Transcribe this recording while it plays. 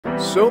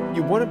So,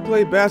 you want to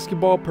play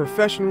basketball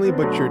professionally,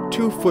 but you're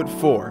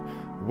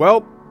 2'4".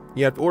 Well,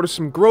 you have to order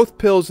some growth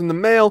pills in the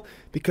mail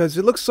because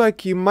it looks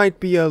like you might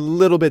be a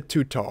little bit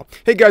too tall.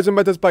 Hey guys, I'm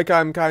TutsByKai.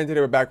 I'm Kai, and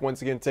today we're back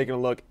once again taking a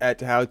look at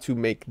how to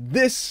make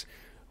this,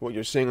 what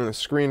you're seeing on the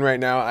screen right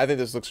now. I think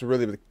this looks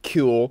really, really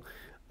cool.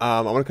 I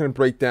want to kind of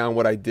break down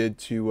what I did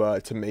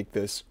to make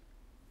this.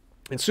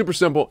 It's super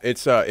simple.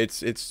 It's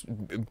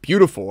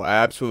beautiful. I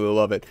absolutely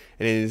love it,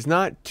 and it is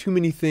not too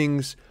many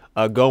things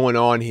going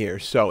on here.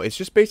 So it's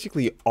just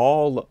basically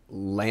all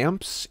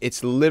lamps.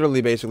 It's literally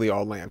basically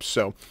all lamps.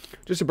 So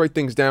just to break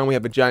things down, we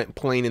have a giant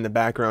plane in the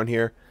background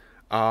here,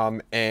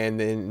 and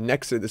then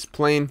next to this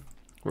plane,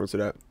 where's it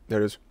at?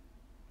 There it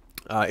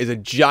is a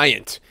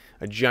giant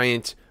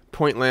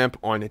point lamp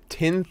on a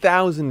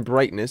 10,000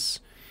 brightness.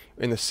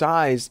 And the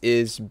size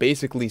is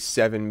basically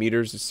 7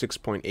 meters. It's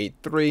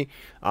 6.83.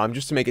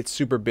 Just to make it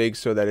super big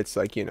so that it's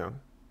like, you know,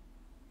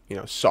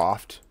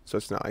 soft. So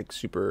it's not like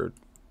super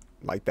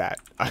like that.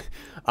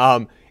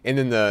 And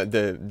then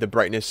the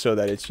brightness so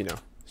that it's,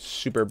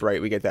 super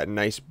bright. We get that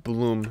nice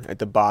bloom at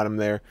the bottom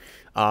there.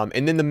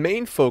 And then the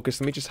main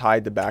focus, let me just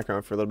hide the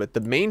background for a little bit. The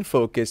main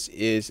focus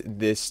is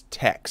this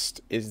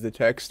text, with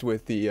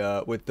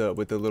the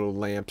little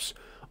lamps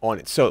on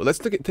it. So let's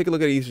take a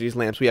look at each of these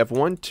lamps. We have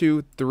 1,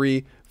 2,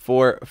 3,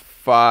 4,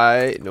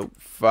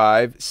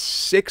 5,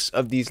 6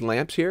 of these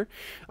lamps here,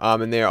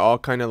 and they're all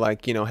kind of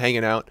like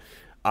hanging out.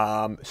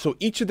 So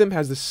each of them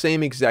has the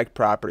same exact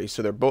property.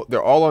 So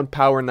they're all on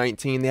power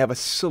 19. They have a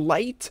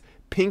slight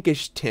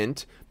pinkish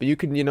tint, but you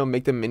can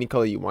make them any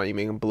color you want. You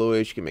make them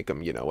bluish, you can make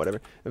them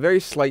whatever. A very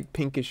slight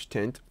pinkish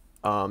tint.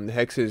 The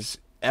hex is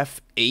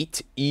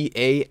F8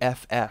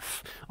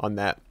 EAFF on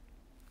that.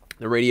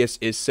 The radius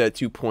is set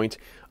to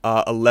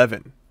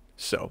 0.11.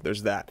 So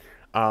there's that.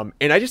 And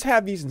I just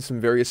have these in some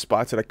various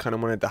spots that I kind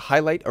of wanted to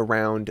highlight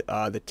around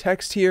the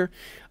text here.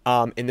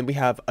 And then we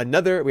have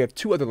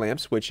two other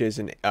lamps, which is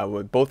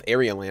both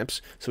area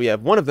lamps. So we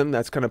have one of them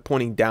that's kind of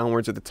pointing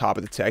downwards at the top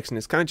of the text, and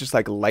it's kind of just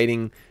like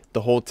lighting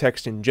the whole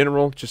text in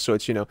general, just so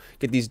it's,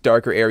 get these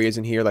darker areas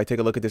in here. Like take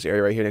a look at this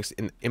area right here next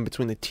in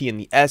between the T and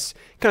the S.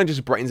 Kind of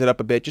just brightens it up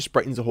a bit, just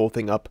brightens the whole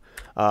thing up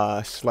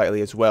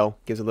slightly as well.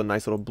 Gives a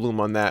nice little bloom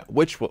on that,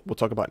 which we'll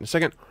talk about in a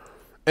second.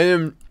 And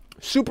then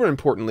super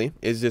importantly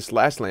is this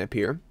last lamp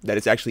here that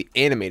is actually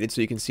animated,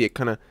 so you can see it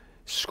kind of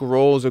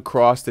scrolls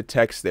across the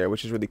text there,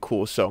 which is really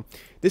cool. So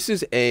this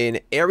is an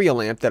area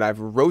lamp that I've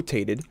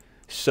rotated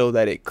so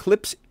that it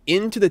clips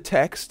into the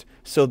text,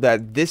 so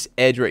that this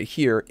edge right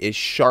here is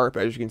sharp,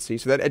 as you can see.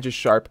 So that edge is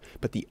sharp,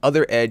 but the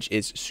other edge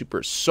is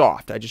super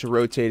soft. I just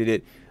rotated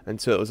it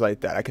until it was like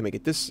that. I can make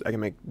it this, I can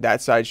make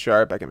that side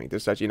sharp, I can make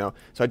this side, So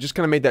I just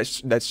kind of made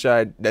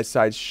that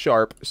side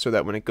sharp so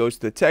that when it goes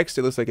to the text,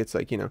 it looks like it's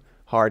like,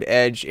 hard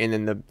edge, and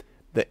then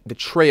the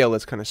trail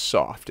is kind of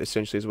soft,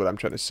 essentially, is what I'm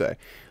trying to say.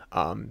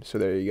 So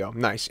there you go.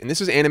 Nice. And this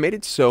is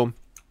animated, so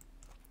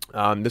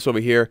this over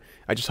here,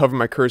 I just hover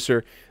my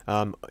cursor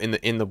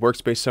in the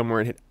workspace somewhere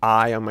and hit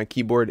I on my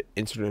keyboard,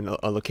 insert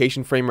a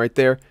location frame right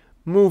there,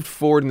 moved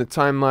forward in the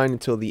timeline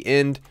until the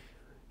end,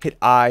 hit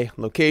I,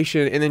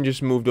 location, and then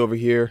just moved over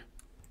here,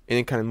 and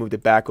then kind of moved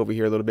it back over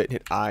here a little bit,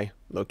 hit I,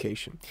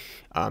 location.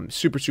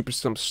 Super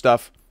simple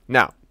stuff.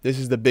 Now, this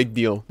is the big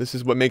deal. This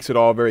is what makes it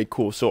all very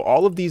cool. So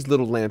all of these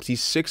little lamps, these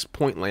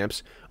 6-point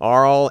lamps,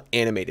 are all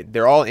animated.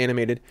 They're all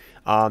animated.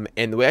 And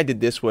the way I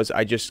did this was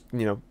I just,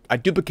 I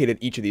duplicated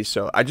each of these.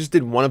 So I just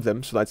did one of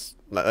them. So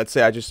let's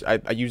say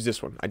I used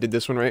this one. I did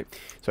this one, right?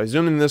 So I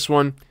zoomed in this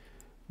one,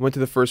 went to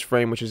the first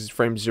frame, which is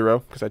frame 0,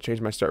 because I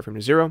changed my start frame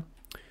to 0.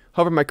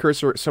 Hovered my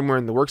cursor somewhere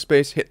in the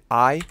workspace, hit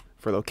I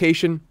for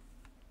location.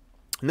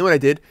 And then what I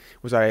did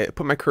was I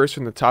put my cursor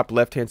in the top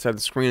left-hand side of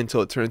the screen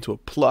until it turned into a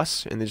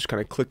plus, and then just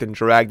kind of clicked and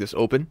dragged this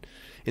open,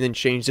 and then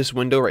change this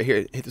window right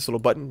here, hit this little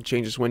button,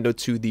 change this window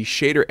to the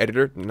shader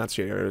editor, not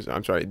shader editor,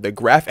 I'm sorry, the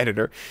graph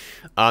editor.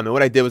 And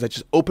what I did was I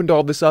just opened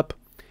all this up,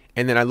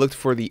 and then I looked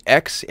for the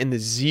X and the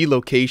Z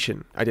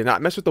location. I did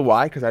not mess with the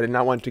Y because I did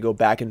not want it to go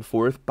back and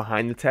forth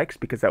behind the text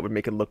because that would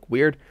make it look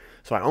weird.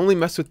 So I only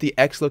messed with the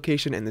X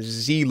location and the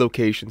Z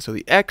location. So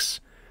the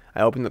X,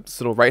 I opened up this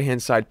little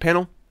right-hand side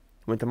panel,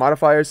 went to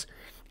modifiers,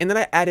 and then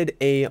I added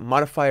a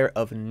modifier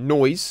of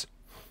noise,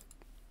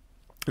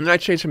 and then I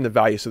changed from the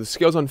value. So the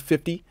scale's on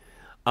 50,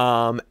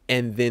 and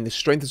then the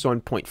strength is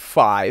on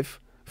 0.5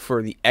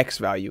 for the X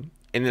value,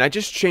 and then I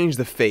just changed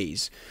the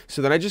phase.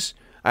 So then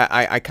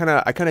I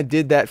kind of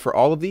did that for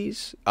all of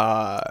these.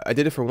 I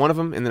did it for one of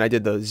them, and then I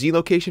did the Z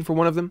location for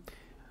one of them.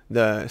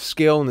 The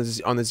scale on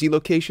the Z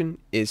location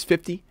is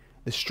 50.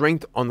 The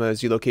strength on the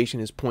Z location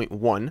is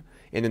 0.1,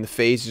 and then the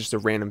phase is just a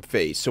random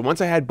phase. So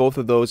once I had both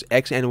of those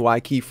X and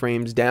Y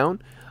keyframes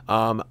down,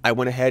 I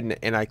went ahead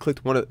and I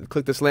clicked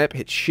this lamp,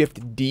 hit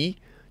Shift D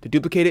to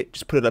duplicate it,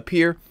 just put it up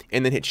here,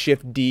 and then hit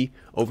Shift D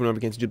over and over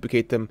again to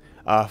duplicate them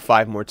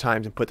 5 more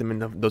times and put them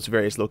in those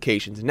various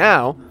locations.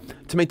 Now,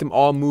 to make them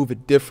all move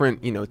at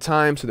different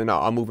times, so they're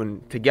not all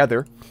moving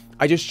together,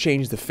 I just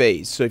changed the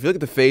phase. So if you look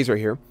at the phase right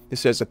here, it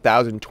says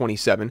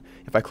 1027.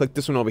 If I click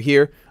this one over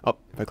here,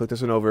 if I click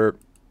this one over,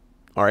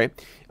 all right,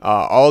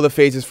 all the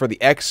phases for the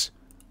X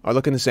are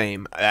looking the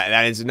same.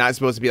 That is not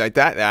supposed to be like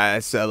that.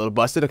 That's a little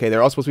busted. Okay,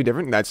 they're all supposed to be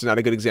different. That's not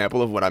a good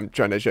example of what I'm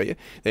trying to show you.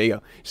 There you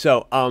go.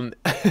 So, on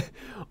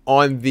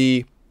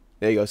the,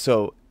 there you go.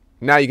 So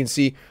now you can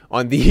see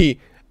on the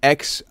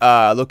X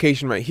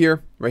location right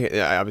here.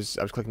 I was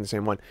clicking the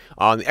same one.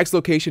 On the X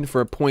location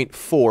for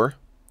 0.4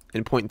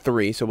 and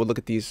 0.3. So we'll look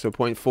at these. So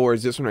 0.4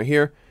 is this one right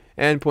here,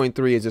 and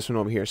 0.3 is this one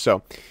over here.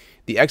 So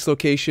the X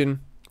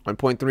location on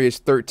 0.3 is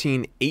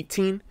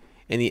 1318,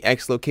 and the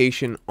X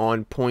location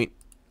on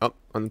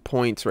on the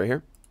points right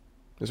here,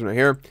 this one right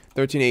here,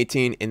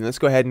 1318. And let's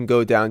go ahead and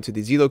go down to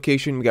the Z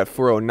location. We got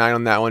 409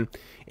 on that one,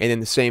 and then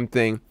the same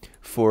thing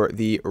for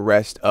the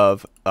rest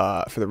of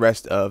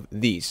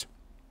these.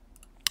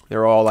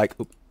 They're all like,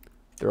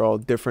 they're all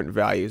different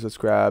values. Let's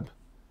grab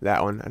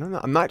that one. I don't know.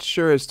 I'm not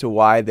sure as to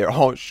why they're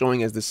all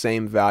showing as the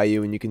same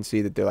value, and you can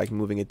see that they're like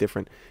moving at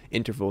different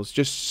intervals.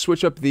 Just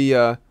switch up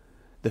the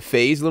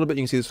phase a little bit.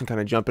 You can see this one kind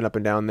of jumping up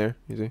and down there.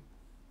 You see,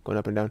 going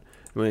up and down.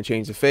 We're going to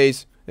change the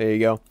phase. There you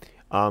go.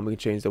 We can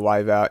change the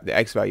Y value, the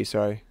X value.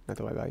 Sorry, not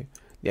the Y value.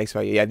 The X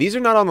value. Yeah, these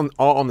are not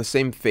all on the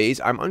same phase.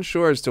 I'm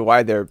unsure as to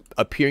why they're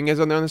appearing as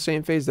though they're on the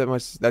same phase.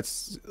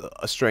 That's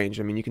strange.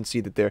 I mean, you can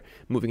see that they're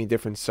moving in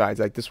different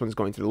sides. Like this one's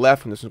going to the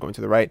left and this one's going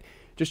to the right.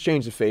 Just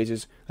change the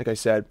phases. Like I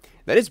said,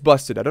 that is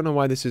busted. I don't know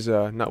why this is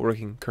not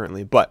working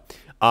currently, but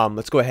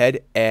let's go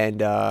ahead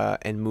and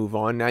move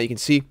on. Now you can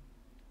see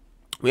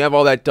we have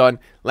all that done.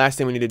 Last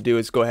thing we need to do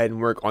is go ahead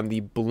and work on the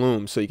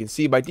bloom. So you can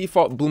see by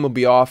default, bloom will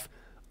be off.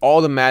 All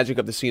the magic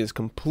of the scene is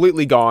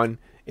completely gone.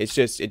 It's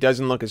just, it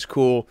doesn't look as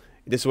cool.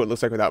 This is what it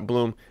looks like without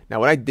bloom. Now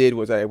what I did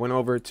was I went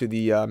over to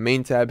the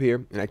main tab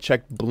here and I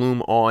checked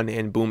bloom on,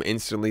 and boom,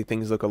 instantly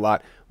things look a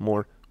lot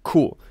more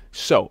cool.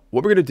 So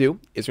what we're going to do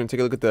is we're going to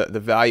take a look at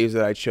the values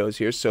that I chose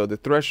here. So the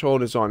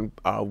threshold is on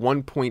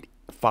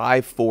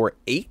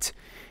 1.548.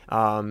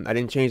 I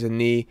didn't change the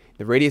knee.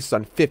 The radius is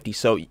on 50.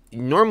 So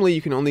normally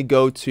you can only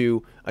go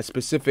to a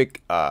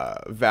specific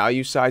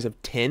value size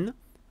of 10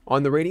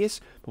 on the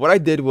radius. But what I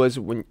did was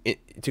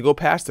to go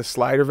past the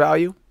slider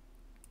value,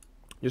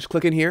 just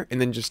click in here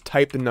and then just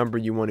type the number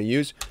you want to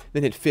use.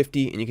 Then hit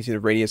 50 and you can see the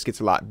radius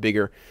gets a lot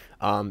bigger.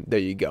 There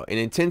you go. And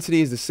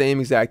intensity is the same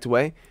exact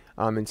way.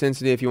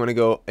 Intensity, if you want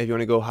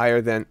to go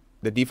higher than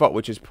the default,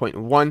 which is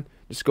 0.1,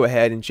 just go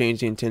ahead and change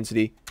the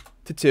intensity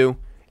to 2.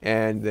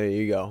 And there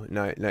you go.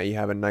 Now you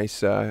have a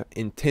nice,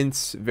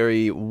 intense,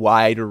 very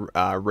wide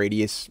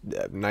radius,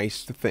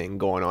 nice thing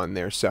going on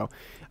there. So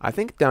I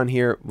think down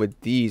here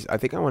with these, I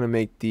think I want to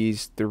make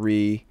these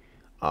three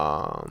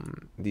a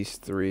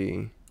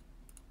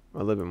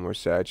little bit more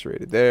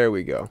saturated. There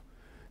we go.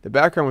 The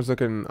background was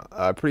looking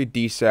pretty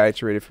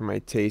desaturated for my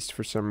taste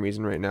for some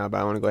reason right now,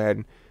 but I want to go ahead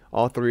and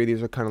all three of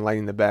these are kind of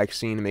lighting the back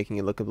scene and making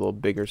it look a little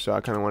bigger. So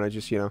I kind of want to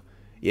just, you know,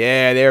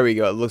 yeah, there we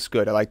go. It looks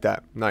good. I like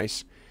that.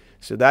 Nice.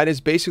 So that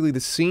is basically the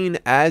scene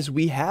as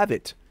we have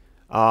it.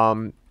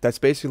 That's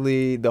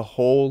basically the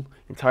whole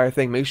entire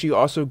thing. Make sure you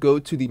also go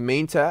to the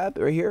main tab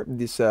right here,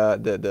 this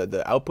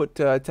the output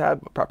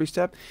tab, properties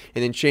tab,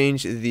 and then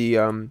change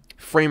the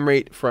frame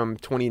rate from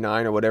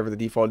 29 or whatever the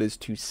default is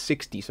to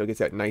 60, so it gets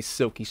that nice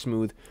silky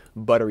smooth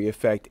buttery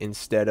effect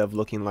instead of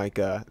looking like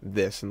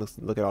this and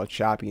look at all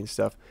choppy and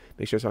stuff.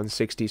 Make sure it's on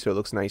 60 so it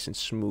looks nice and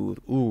smooth.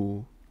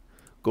 Ooh,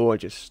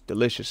 gorgeous,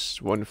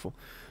 delicious, wonderful.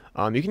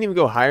 You can even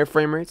go higher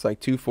frame rates like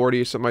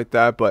 240 or something like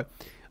that, but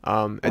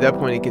at that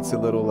point it gets a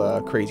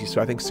little crazy.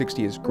 So I think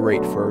 60 is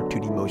great for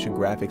 2D motion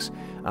graphics.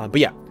 But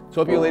yeah,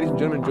 so hope you ladies and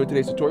gentlemen enjoyed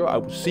today's tutorial. I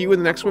will see you in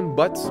the next one,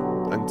 but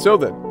until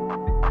then,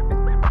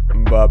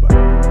 bye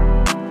bye.